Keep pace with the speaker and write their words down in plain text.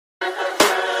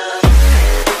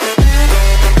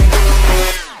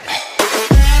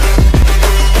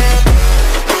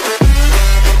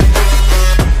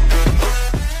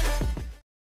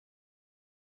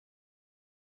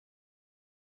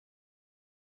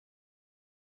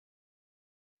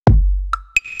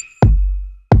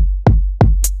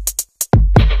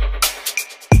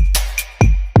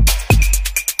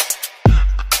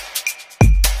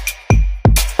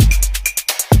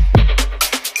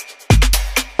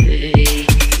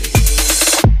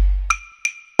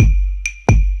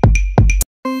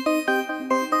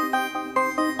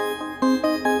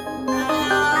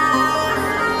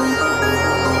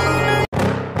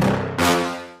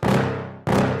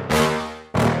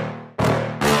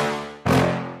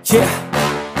Yeah.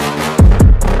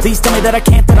 Please tell me that I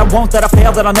can't, that I won't, that I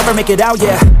fail, that I'll never make it out,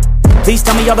 yeah. Please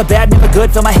tell me all the bad, never good,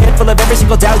 fill my head full of every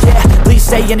single doubt, yeah. Please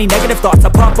say any negative thoughts,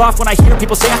 I pop off when I hear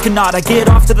people say I cannot. I get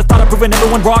off to the thought of proving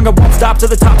everyone wrong, I won't stop to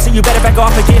the top, so you better back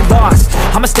off and get lost.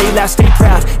 I'ma stay loud, stay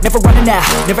proud, never running out,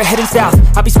 never heading south.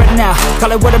 I'll be spreading out,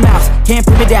 call it word of mouth, can't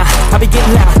put me down, I'll be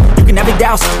getting loud. You can have your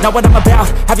doubts, not what I'm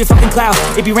about, have your fucking clout.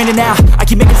 It be raining now, I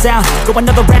keep making sound, go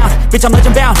another round, bitch I'm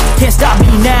legend bound, can't stop me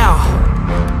now.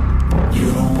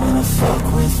 You don't wanna fuck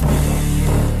with me,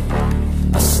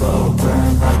 a slow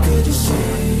burn like a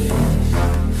disease.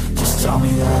 Just tell me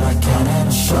that I can and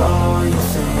I'll show you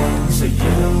things that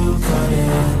you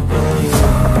couldn't believe.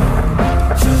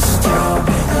 Just tell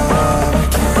me that I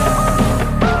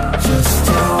can. Just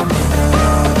tell me that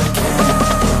I can.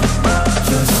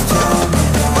 Just tell me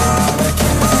that I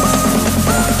can.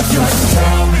 Just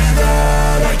tell me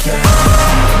that I can.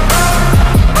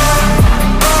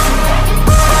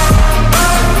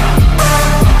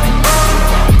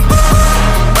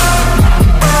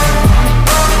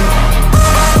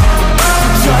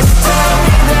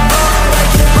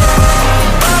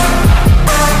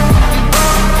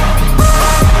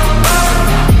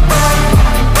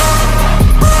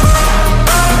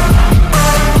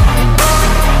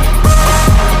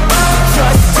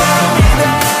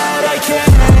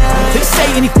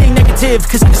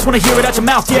 Cause I just wanna hear it out your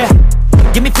mouth, yeah.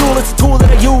 Give me fuel, it's a tool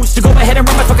that I use to go ahead and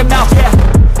run my fucking mouth, yeah.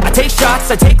 I take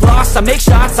shots, I take loss, I make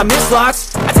shots, I miss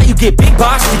lots. That's how you get big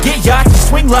box, you get yachts, you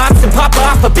swing lots and pop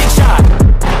off a big shot.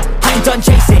 I ain't done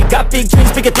chasing, got big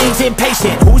dreams, bigger things,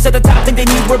 impatient. Who's at the top think they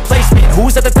need replacement?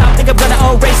 Who's at the top think I'm gonna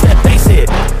erase that? Face it,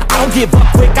 I don't give up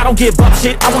quick, I don't give up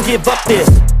shit, I won't give up this.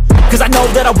 Cause I know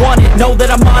that I want it, know that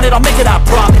I'm on it, I'll make it, I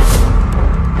promise.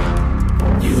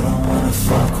 You don't wanna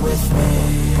fuck with me,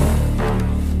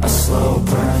 a slow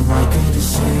burn like a